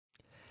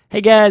Hey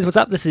guys, what's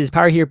up? This is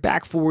Pyro here,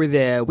 back for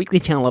the weekly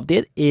channel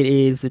update. It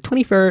is the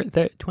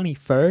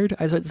 23rd,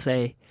 I was about to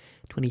say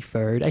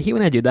 23rd. I hate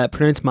when I do that,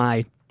 pronounce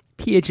my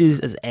THs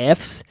as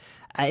Fs.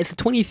 It's the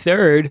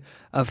 23rd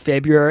of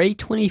February,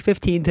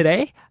 2015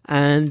 today,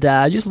 and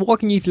just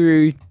walking you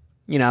through,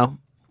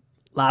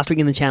 last week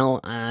in the channel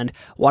and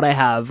what I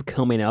have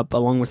coming up,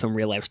 along with some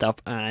real life stuff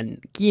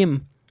and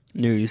game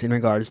news in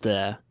regards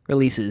to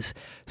releases.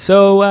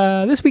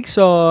 So this week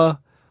saw,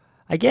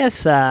 I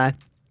guess,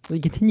 the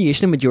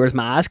continuation of Majora's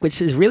Mask,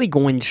 which is really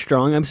going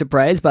strong. I'm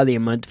surprised by the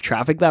amount of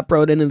traffic that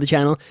brought into the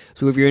channel.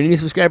 So if you're a new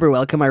subscriber,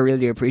 welcome. I really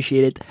do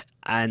appreciate it.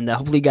 And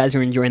hopefully you guys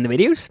are enjoying the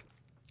videos.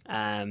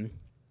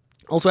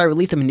 Also, I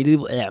released a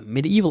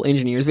medieval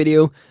engineers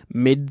video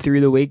midway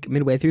through the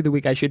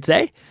week, I should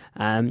say.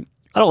 It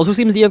also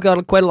seems to have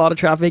got quite a lot of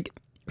traffic.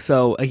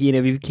 So again,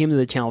 if you came to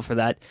the channel for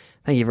that,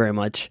 thank you very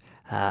much.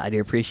 I do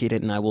appreciate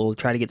it, and I will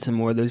try to get some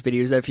more of those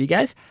videos out for you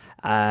guys.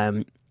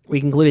 We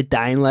concluded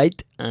Dying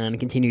Light and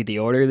continued The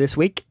Order this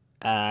week.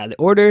 The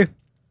Order,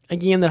 a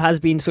game that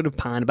has been sort of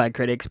panned by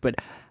critics, but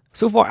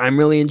so far I'm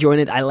really enjoying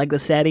it. I like the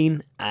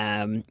setting.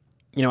 I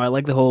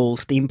like the whole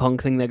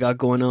steampunk thing that got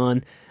going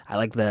on. I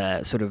like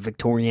the sort of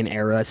Victorian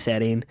era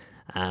setting.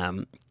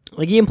 The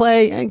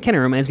gameplay, it kind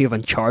of reminds me of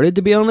Uncharted,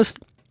 to be honest.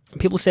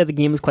 People said the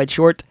game is quite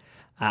short.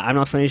 I'm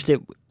not finished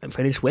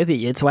with it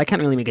yet, so I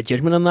can't really make a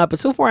judgment on that. But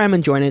so far I'm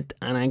enjoying it,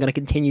 and I'm going to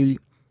continue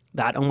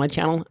that on my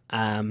channel.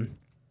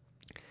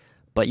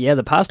 But yeah,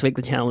 the past week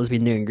the channel has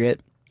been doing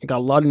great. I got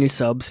a lot of new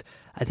subs.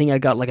 I think I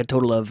got like a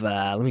total of,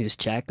 let me just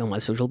check on my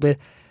social bit.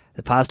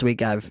 The past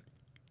week I've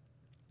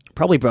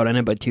probably brought in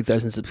about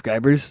 2,000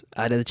 subscribers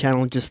out of the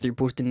channel just through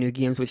posting new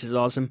games, which is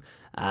awesome.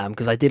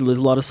 Because I did lose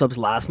a lot of subs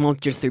last month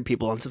just through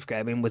people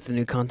unsubscribing with the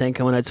new content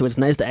coming out. So it's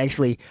nice to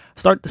actually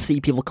start to see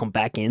people come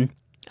back in.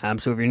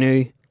 So if you're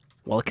new,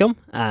 welcome.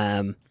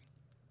 I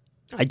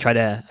try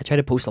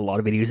to post a lot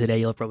of videos a day,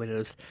 you'll probably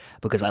notice,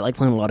 because I like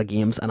playing a lot of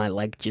games, and I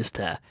like just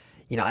to,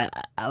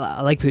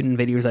 I like putting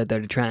videos out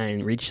there to try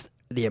and reach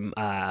the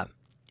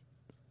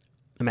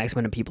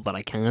maximum of people that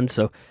I can.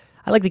 So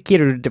I like to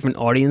cater to different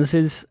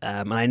audiences,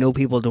 and I know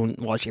people don't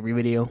watch every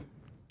video.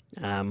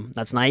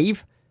 That's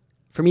naive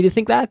for me to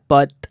think that,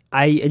 but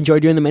I enjoy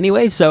doing them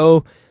anyway,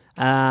 so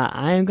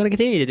I'm going to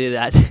continue to do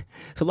that.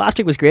 So last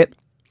week was great.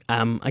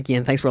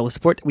 Again, thanks for all the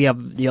support. We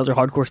have the Elder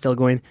Hardcore still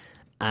going,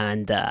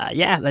 and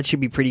yeah, that should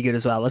be pretty good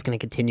as well. That's going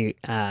to continue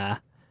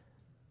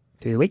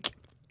through the week.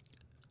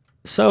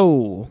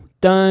 So,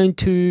 down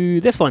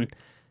to this one.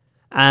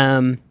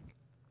 I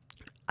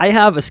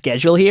have a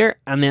schedule here,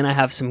 and then I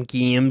have some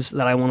games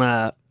that I want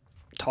to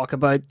talk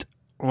about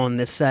on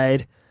this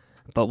side,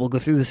 but we'll go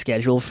through the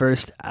schedule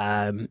first.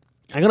 I'm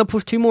going to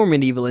post 2 more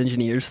Medieval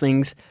Engineers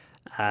videos.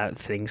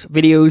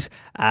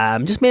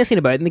 Just messing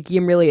about in the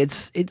game, really.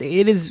 It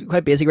is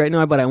quite basic right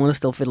now, but I want to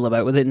still fiddle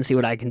about with it and see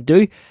what I can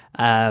do.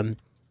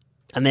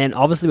 And then,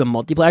 obviously, when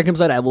multiplayer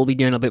comes out, I will be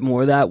doing a bit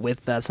more of that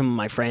with some of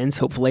my friends,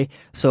 hopefully.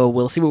 So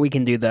we'll see what we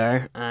can do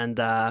there, and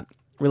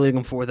really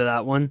looking forward to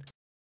that one.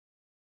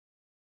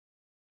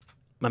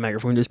 My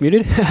microphone just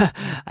muted.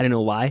 I don't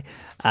know why.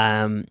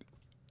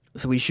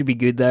 So we should be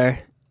good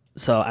there.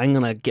 So I'm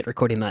going to get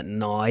recording that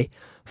now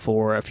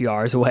for a few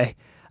hours away.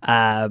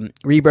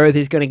 Rebirth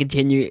is going to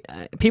continue.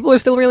 People are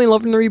still really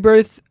loving the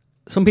Rebirth.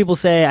 Some people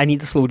say I need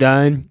to slow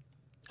down.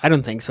 I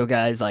don't think so,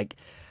 guys. Like,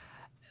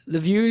 the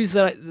views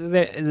that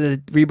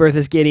the Rebirth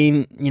is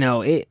getting,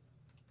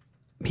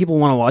 people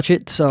want to watch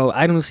it, so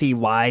I don't see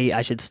why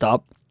I should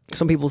stop.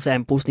 Some people say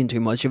I'm posting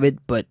too much of it,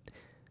 but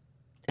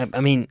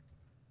I mean,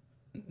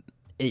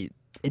 it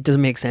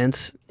doesn't make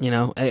sense.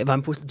 If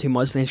I'm posting too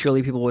much, then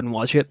surely people wouldn't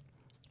watch it.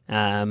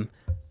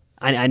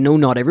 I know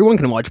not everyone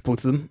can watch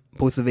both the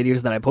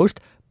videos that I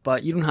post,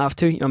 but you don't have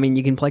to. I mean,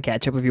 you can play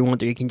catch up if you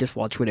want, or you can just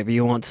watch whatever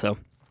you want. So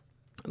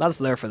that's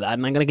there for that,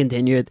 and I'm gonna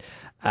continue it.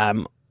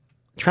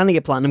 Trying to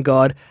get Platinum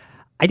God.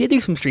 I did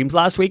do some streams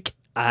last week,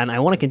 and I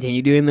want to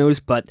continue doing those,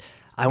 but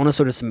I want to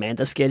sort of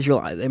cement a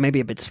schedule. It may be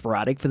a bit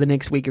sporadic for the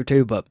next week or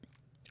two, but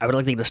I would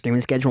like to get a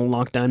streaming schedule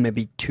locked down,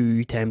 maybe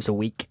 2 times a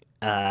week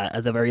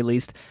at the very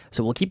least.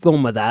 So we'll keep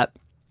going with that.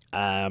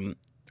 I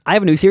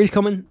have a new series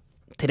coming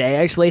today,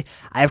 actually.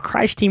 I have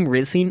Crash Team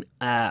Racing,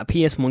 a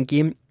PS1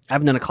 game. I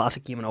haven't done a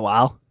classic game in a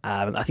while.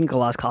 I think the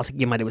last classic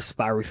game I did was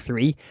Spyro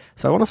 3,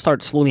 so I want to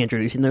start slowly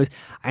introducing those.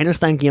 I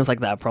understand games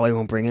like that probably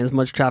won't bring in as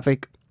much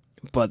traffic,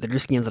 but they're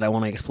just games that I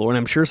want to explore, and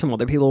I'm sure some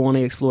other people want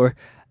to explore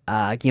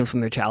games from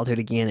their childhood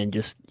again and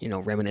just,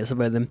 reminisce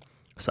about them.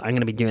 So I'm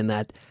going to be doing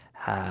that.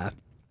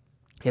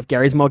 We have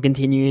Gary's Mod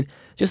continuing.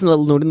 Just a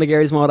little note in the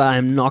Gary's Mod,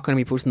 I'm not going to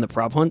be posting the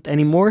Prop Hunt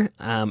anymore.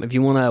 If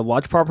you want to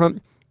watch Prop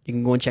Hunt, you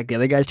can go and check the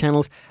other guys'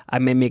 channels. I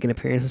may make an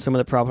appearance in some of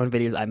the Prop Hunt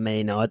videos, I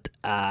may not.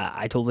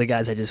 I told the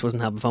guys I just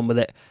wasn't having fun with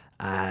it,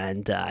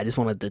 and I just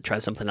wanted to try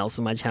something else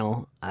on my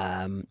channel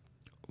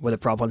where the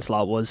Prop Hunt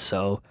slot was,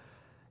 so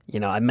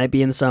I might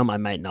be in some, I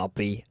might not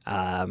be.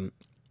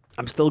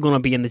 I'm still going to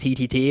be in the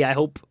TTT, I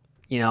hope.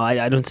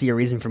 I don't see a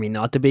reason for me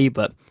not to be,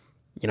 but,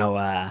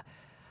 I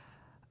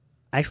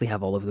actually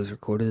have all of those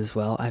recorded as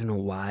well. I don't know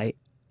why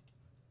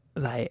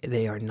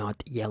they are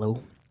not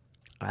yellow.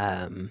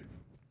 I'm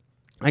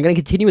going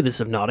to continue with the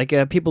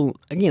Subnautica. People,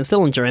 again,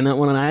 still enjoying that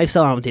one, and I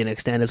still haven't to an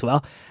extent as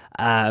well.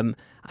 I'm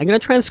going to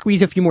try and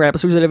squeeze a few more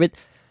episodes out of it.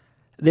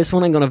 This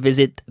one, I'm going to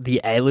visit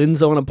the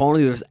islands on Apollo.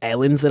 There's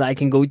islands that I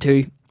can go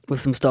to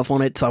with some stuff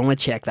on it, so I want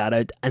to check that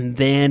out. And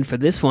then for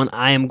this one,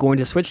 I am going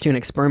to switch to an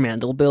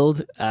experimental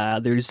build.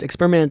 There's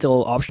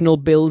experimental optional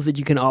builds that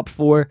you can opt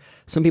for.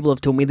 Some people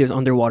have told me there's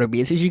underwater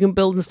bases you can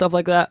build and stuff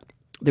like that.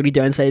 The only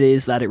downside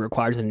is that it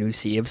requires a new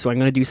save, so I'm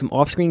going to do some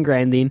off-screen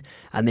grinding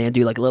and then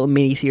do like a little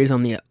mini-series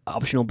on the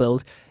optional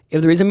build.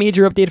 If there is a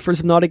major update for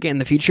Subnautica in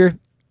the future,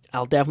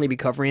 I'll definitely be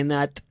covering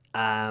that.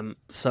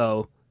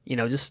 So, you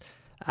know, just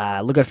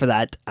look out for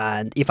that.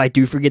 And if I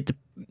do forget to,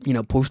 you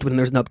know, post when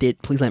there's an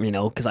update, please let me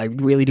know, because I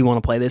really do want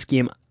to play this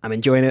game. I'm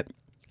enjoying it.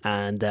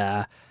 And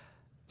yeah,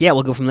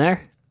 we'll go from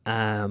there.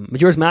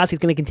 Majora's Mask is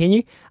going to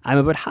continue. I'm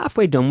about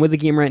halfway done with the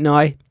game right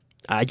now.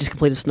 I just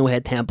completed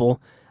Snowhead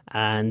Temple.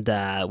 And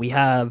we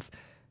have,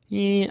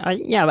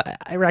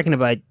 I reckon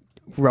about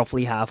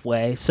roughly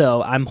halfway.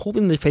 So I'm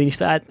hoping to finish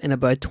that in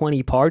about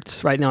 20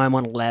 parts. Right now I'm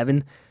on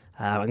 11.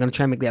 I'm going to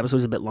try and make the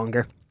episodes a bit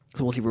longer.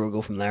 So we'll see where we'll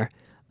go from there.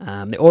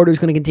 The order is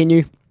going to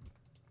continue.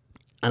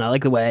 And I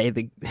like the way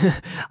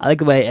I like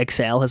the way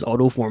Excel has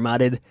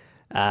auto-formatted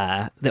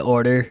the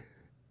order.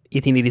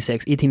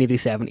 1886,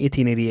 1887,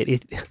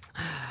 1888.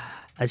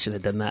 I should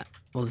have done that.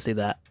 We'll just do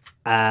that.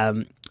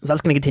 So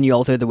that's going to continue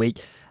all through the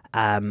week.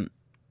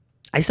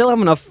 I still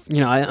have enough, you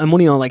know, I'm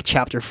only on like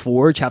chapter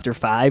 4, chapter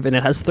 5, and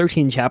it has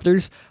 13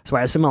 chapters, so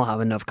I assume I'll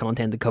have enough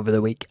content to cover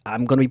the week.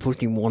 I'm going to be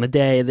posting one a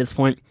day at this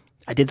point.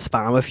 I did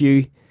spam a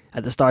few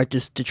at the start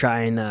just to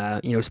try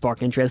and, you know,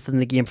 spark interest in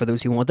the game for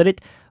those who wanted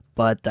it,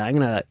 but I'm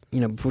going to, you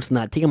know, be posting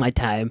that, taking my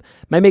time.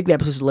 Might make the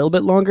episodes a little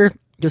bit longer,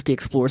 just to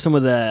explore some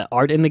of the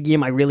art in the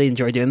game. I really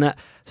enjoy doing that,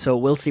 so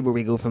we'll see where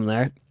we go from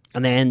there.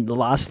 And then the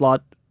last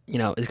slot, you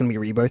know, is going to be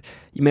Rebirth.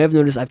 You may have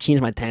noticed I've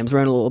changed my times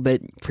around a little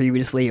bit.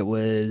 Previously it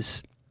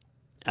was...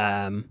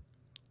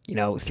 you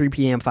know, 3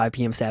 p.m., 5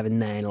 p.m., 7,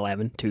 9,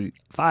 11, 2,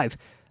 5.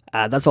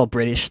 That's all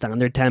British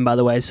Standard Time, by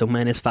the way, so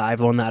 -5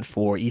 on that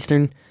for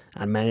Eastern,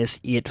 and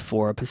 -8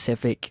 for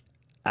Pacific,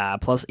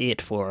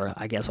 +8 for,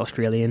 I guess,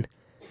 Australian,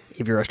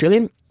 if you're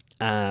Australian,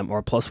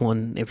 or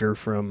 +1 if you're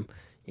from,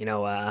 you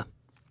know,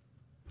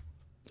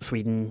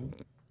 Sweden,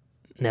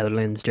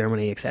 Netherlands,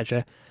 Germany,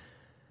 etc.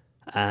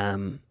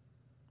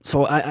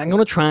 So I'm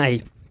going to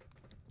try...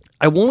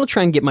 I want to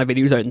try and get my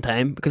videos out in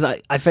time, because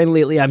I find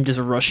lately I'm just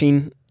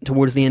rushing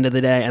towards the end of the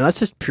day, and that's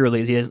just pure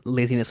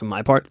laziness on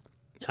my part,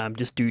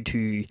 just due to,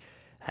 you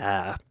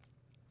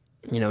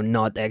know,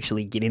 not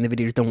actually getting the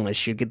videos done when I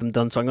should get them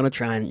done. So I'm going to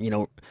try and, you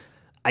know,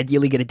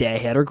 ideally get a day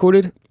ahead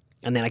recorded,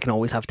 and then I can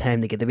always have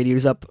time to get the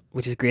videos up,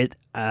 which is great.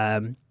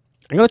 I'm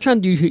going to try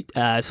and do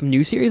some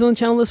new series on the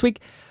channel this week.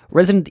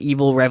 Resident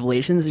Evil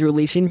Revelations is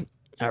releasing.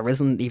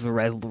 Resident Evil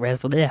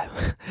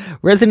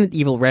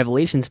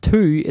Revelations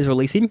 2 is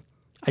releasing,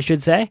 I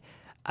should say,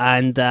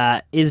 and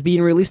is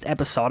being released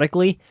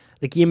episodically.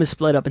 The game is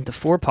split up into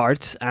 4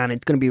 parts, and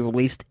it's going to be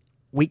released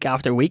week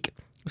after week.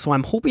 So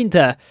I'm hoping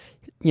to,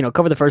 you know,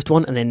 cover the first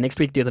one, and then next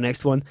week do the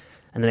next one,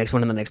 and the next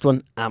one, and the next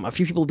one. A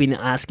few people have been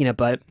asking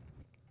about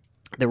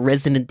the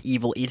Resident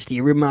Evil HD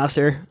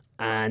remaster,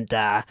 and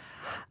I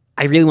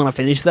really want to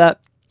finish that.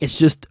 It's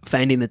just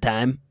finding the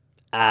time.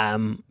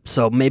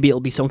 So maybe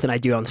it'll be something I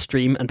do on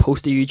stream and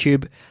post to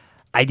YouTube.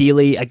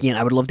 Ideally, again,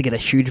 I would love to get a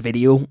huge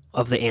video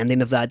of the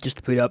ending of that just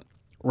to put up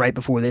right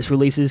before this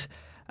releases.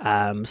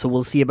 So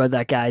we'll see about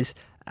that, guys,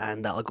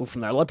 and that'll go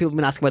from there. A lot of people have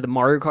been asking about the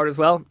Mario Kart as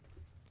well.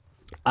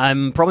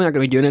 I'm probably not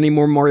going to be doing any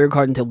more Mario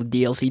Kart until the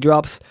DLC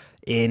drops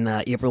in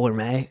April or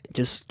May.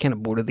 Just kind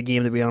of bored of the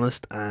game, to be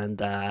honest, and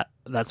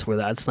that's where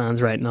that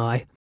stands right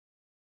now.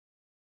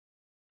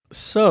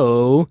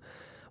 So,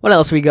 what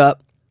else we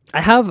got?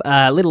 I have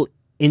a little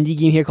indie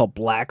game here called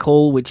Black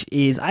Hole, which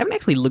is... I haven't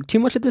actually looked too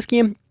much at this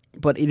game,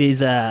 but it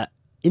is a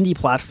indie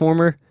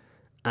platformer,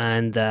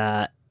 and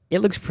it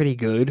looks pretty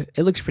good.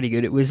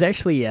 It was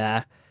actually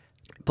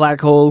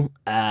Black Hole.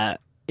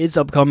 It's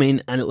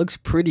upcoming, and it looks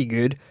pretty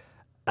good.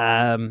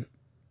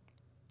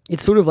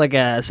 It's sort of like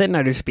a set in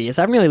outer space.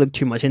 I haven't really looked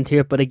too much into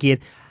it, but again,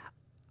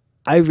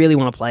 I really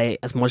want to play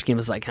as much games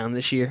as I can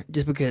this year,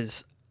 just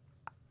because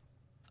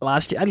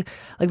last year,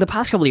 like the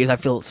past couple of years, I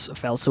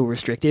felt so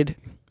restricted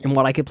in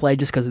what I could play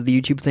just because of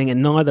the YouTube thing,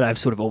 and now that I've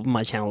sort of opened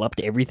my channel up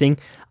to everything,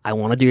 I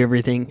want to do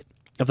everything,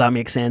 if that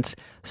makes sense.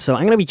 So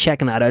I'm going to be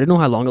checking that out. I don't know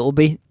how long it'll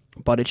be,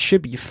 but it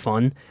should be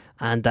fun.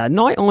 And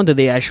now on to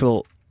the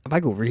actual, if I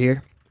go over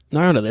here,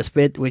 now on to this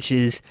bit, which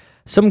is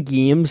some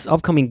games,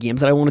 upcoming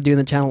games that I want to do in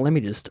the channel. Let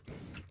me just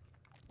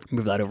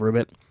move that over a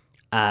bit.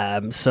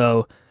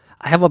 So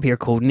I have up here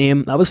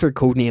Codename. That was for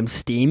Codename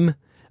Steam,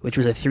 which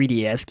was a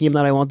 3DS game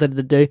that I wanted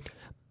to do,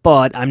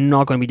 but I'm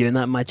not going to be doing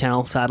that on my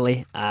channel,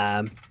 sadly.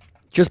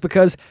 Just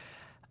because,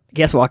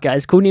 guess what,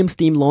 guys? Codename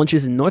Steam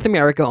launches in North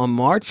America on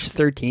March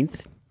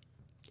 13th.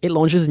 It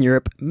launches in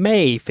Europe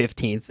May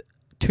 15th,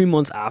 2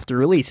 months after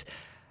release.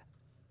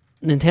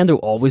 Nintendo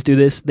always do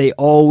this. They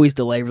always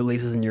delay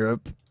releases in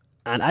Europe.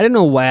 And I don't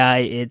know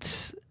why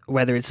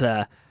whether it's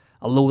a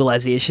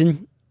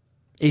localization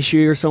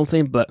issue or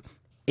something, but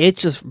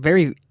it's just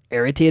very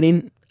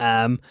irritating.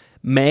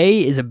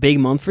 May is a big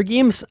month for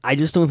games. I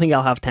just don't think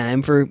I'll have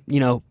time for,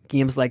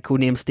 games like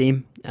Codename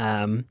Steam,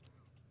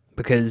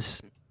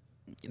 because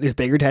there's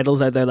bigger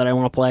titles out there that I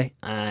want to play,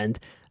 and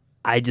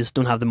I just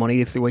don't have the money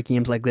to throw at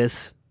games like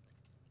this.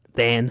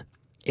 Then,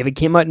 if it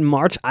came out in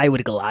March, I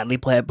would gladly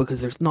play it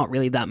because there's not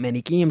really that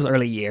many games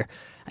early year.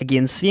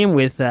 Again, same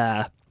with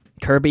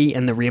Kirby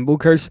and the Rainbow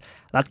Curse.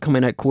 That's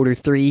coming out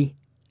Q3.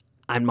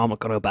 I'm not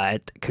going to buy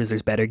it because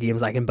there's better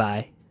games I can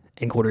buy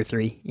in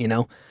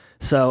Q3,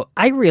 So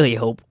I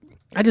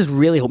just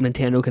really hope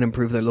Nintendo can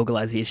improve their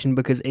localization,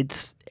 because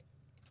it's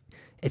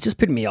just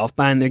putting me off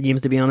buying their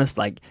games, to be honest.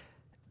 Like,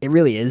 it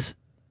really is.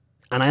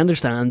 And I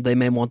understand they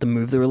may want to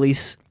move the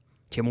release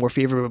to a more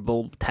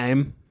favorable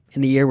time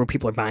in the year where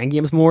people are buying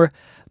games more.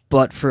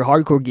 But for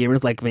hardcore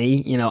gamers like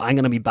me, I'm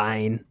going to be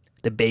buying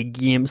the big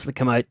games that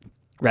come out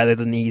rather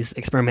than these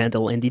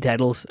experimental indie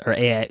titles or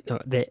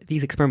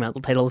these experimental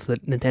titles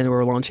that Nintendo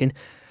are launching.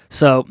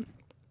 So,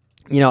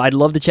 I'd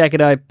love to check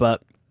it out,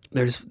 but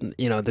there's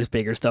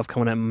bigger stuff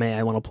coming out in May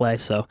I want to play.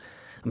 So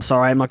I'm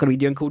sorry I'm not going to be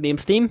doing Codename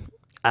Steam.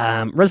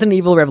 Resident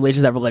Evil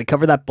Revelations, I've already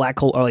covered that. Black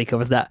Hole already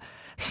covers that.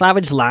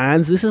 Savage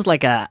Lands, this is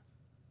like a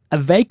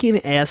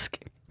Viking-esque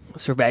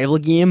survival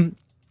game.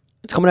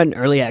 It's coming out in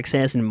early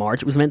access in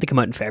March. It was meant to come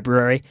out in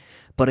February,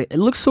 but it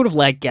looks sort of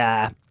like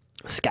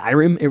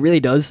Skyrim. It really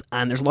does,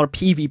 and there's a lot of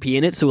PvP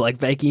in it, so like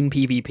Viking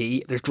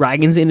PvP. There's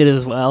dragons in it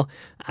as well,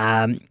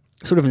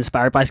 sort of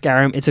inspired by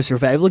Skyrim. It's a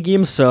survival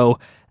game, so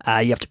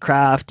you have to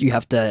craft, you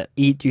have to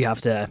eat, you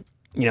have to,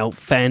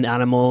 fend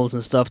animals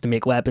and stuff to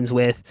make weapons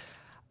with.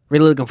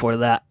 Really looking forward to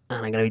that,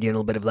 and I'm going to be doing a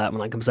little bit of that when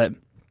that comes out.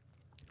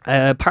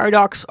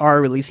 Paradox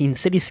are releasing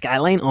City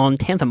Skyline on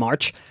 10th of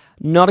March.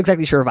 Not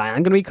exactly sure if I am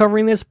going to be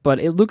covering this, but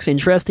it looks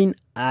interesting.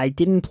 I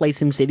didn't play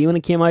SimCity when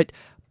it came out,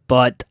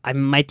 but I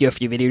might do a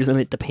few videos on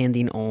it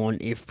depending on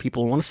if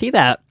people want to see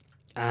that.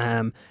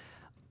 11th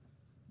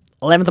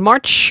of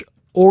March,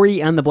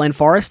 Ori and the Blind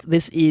Forest.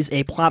 This is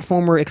a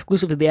platformer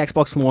exclusive to the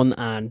Xbox One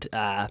and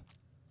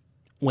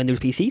Windows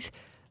PCs.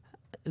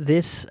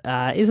 This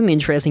is an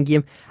interesting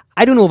game.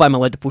 I don't know if I'm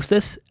allowed to post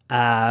this,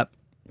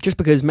 just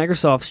because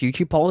Microsoft's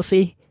YouTube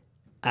policy,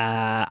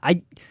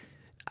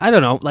 I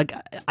don't know, like,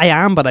 I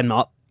am, but I'm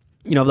not,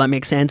 if that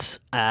makes sense.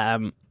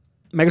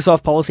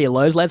 Microsoft policy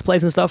allows Let's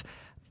Plays and stuff,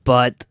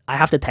 but I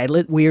have to title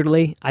it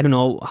weirdly. I don't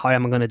know how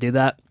I'm going to do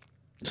that.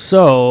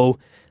 So,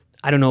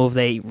 I don't know if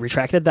they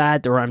retracted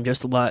that, or I'm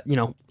just, like,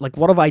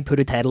 what if I put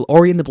a title,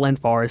 Ori and the Blind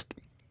Forest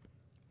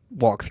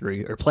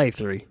walkthrough, or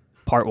playthrough,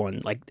 part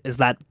 1? Like, is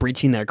that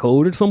breaching their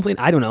code or something?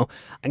 I don't know.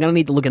 I'm going to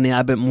need to look into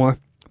that a bit more.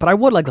 But I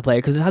would like to play it,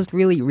 because it has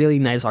really, really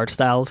nice art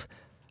styles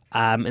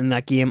in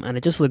that game, and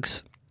it just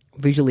looks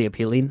visually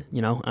appealing,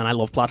 and I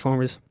love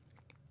platformers.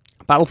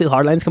 Battlefield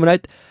Hardline's coming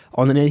out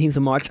on the 19th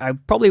of March. I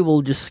probably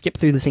will just skip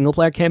through the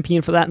single-player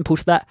campaign for that and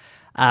post that.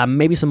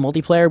 Maybe some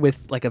multiplayer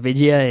with, like, a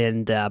Vigia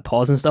and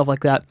Pause and stuff like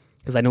that,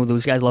 because I know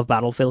those guys love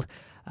Battlefield.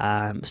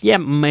 So yeah,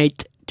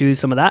 might do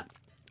some of that.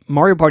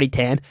 Mario Party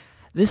 10.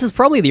 This is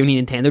probably the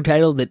only Nintendo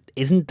title that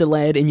isn't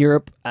delayed in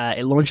Europe.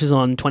 It launches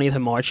on 20th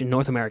of March in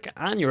North America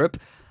and Europe.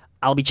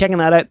 I'll be checking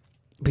that out,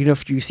 putting a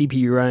few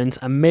CPU rounds,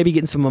 and maybe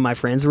getting some of my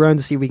friends around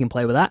to see if we can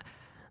play with that.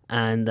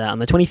 And on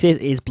the 25th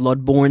is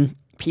Bloodborne,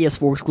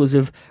 PS4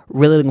 exclusive.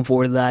 Really looking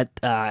forward to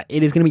that.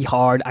 It is going to be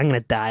hard. I'm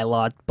going to die a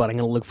lot, but I'm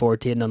going to look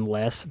forward to it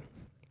nonetheless.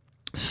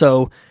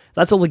 So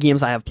that's all the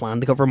games I have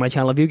planned to cover on my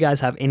channel. If you guys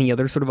have any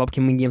other sort of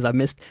upcoming games I've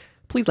missed,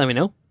 please let me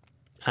know.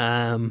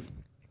 And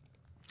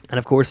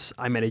of course,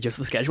 I might adjust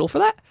the schedule for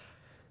that.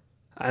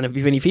 And if you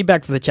have any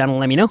feedback for the channel,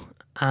 let me know.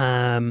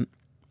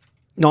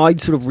 No, I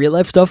sort of real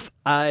life stuff.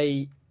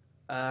 I'm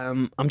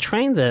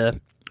trying to.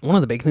 One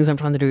of the big things I'm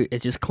trying to do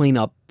is just clean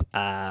up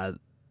my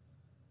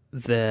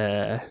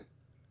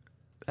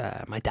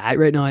diet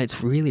right now.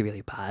 It's really,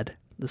 really bad,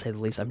 to say the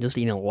least. I'm just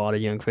eating a lot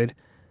of junk food.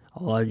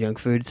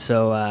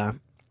 So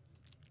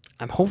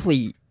I'm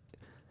hopefully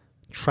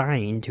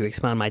trying to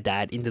expand my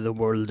diet into the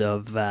world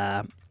of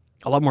a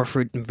lot more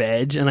fruit and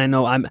veg. And I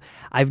know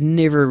I've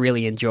never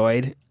really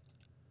enjoyed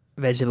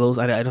vegetables.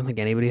 I don't think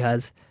anybody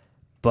has,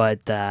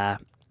 but I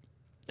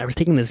was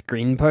taking this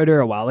green powder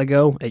a while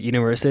ago at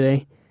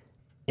university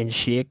in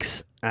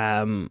shakes,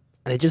 and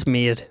it just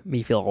made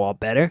me feel a lot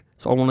better.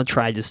 So I want to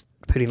try just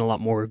putting a lot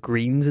more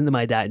greens into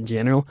my diet in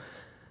general.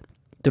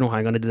 Don't know how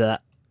I'm going to do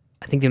that.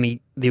 I think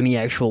the only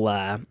actual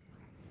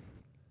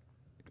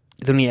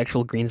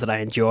greens that I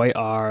enjoy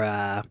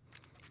are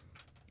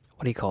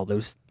what do you call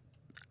those?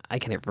 I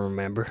can't even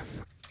remember.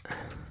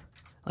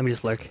 Let me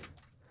just look.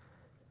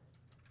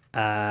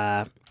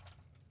 I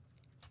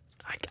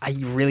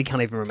really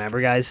can't even remember,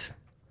 guys.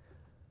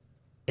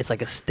 It's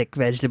like a stick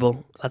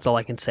vegetable. That's all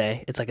I can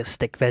say. It's like a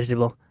stick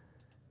vegetable.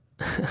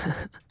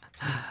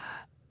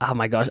 Oh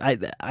my gosh!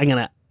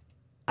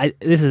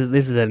 This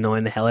is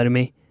annoying the hell out of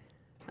me.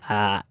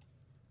 I'm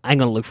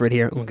gonna look for it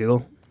here on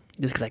Google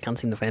just because I can't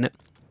seem to find it.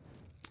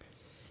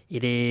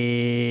 It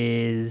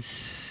is.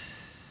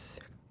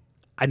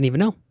 I don't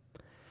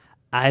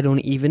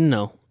even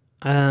know.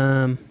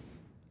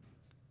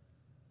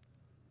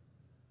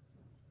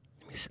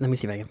 Let me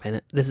see if I can find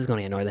it. This is going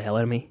to annoy the hell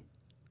out of me.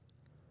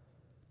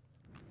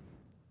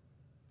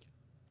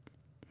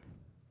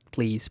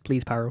 Please,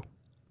 please, Pyro.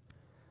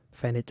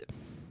 Find it.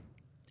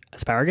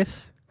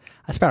 Asparagus?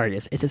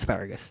 Asparagus. It's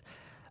asparagus.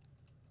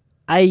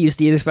 I used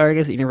to eat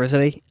asparagus at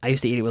university. I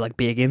used to eat it with like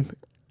bacon.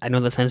 I know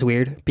that sounds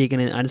weird. Bacon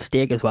and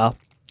steak as well.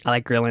 I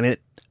like grilling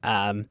it.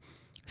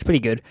 It's pretty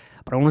good.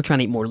 But I want to try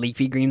and eat more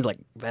leafy greens like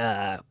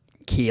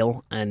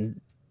kale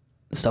and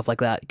stuff like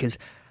that, because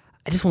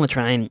I just want to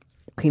try and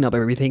clean up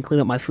everything. Clean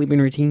up my sleeping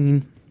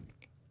routine,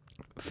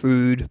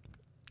 food.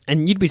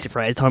 And you'd be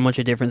surprised how much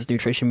a difference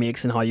nutrition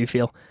makes in how you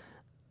feel.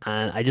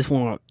 And I just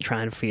want to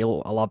try and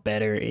feel a lot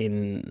better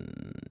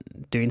in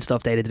doing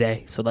stuff day to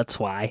day. So that's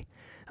why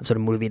I'm sort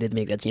of motivated to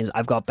make that change.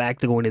 I've got back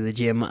to going to the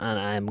gym, and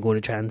I'm going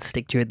to try and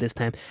stick to it this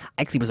time.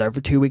 I actually was out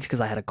for 2 weeks because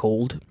I had a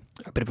cold,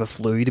 a bit of a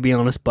flu, to be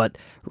honest. But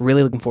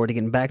really looking forward to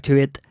getting back to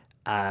it.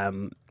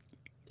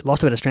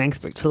 Lost a bit of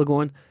strength, but still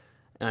going.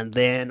 And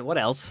then what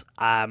else?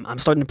 I'm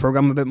starting to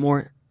program a bit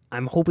more.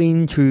 I'm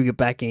hoping to get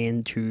back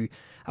into...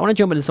 I want to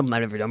jump into something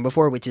I've never done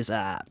before, which is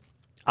app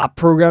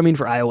programming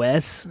for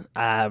iOS.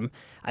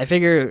 I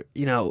figure,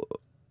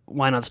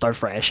 why not start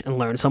fresh and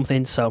learn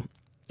something? So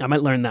I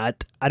might learn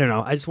that. I don't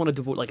know. I just want to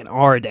devote like an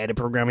hour a day to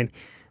programming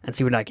and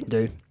see what I can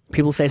do.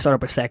 People say start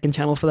up a second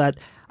channel for that.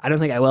 I don't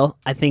think I will.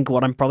 I think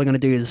what I'm probably going to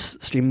do is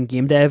stream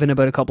game dev in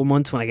about a couple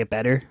months when I get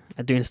better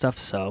at doing stuff.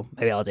 So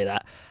maybe I'll do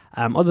that.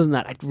 Other than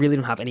that, I really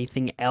don't have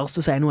anything else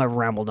to say. I know I've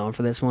rambled on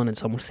for this one.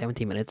 It's almost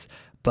 17 minutes.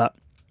 But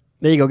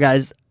there you go,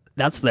 guys.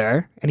 That's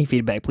there. Any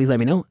feedback, please let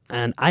me know.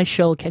 And I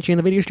shall catch you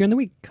in the videos during the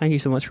week. Thank you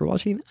so much for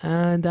watching.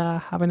 And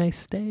have a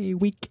nice day,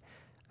 week.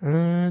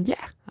 And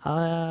yeah,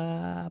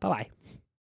 bye-bye.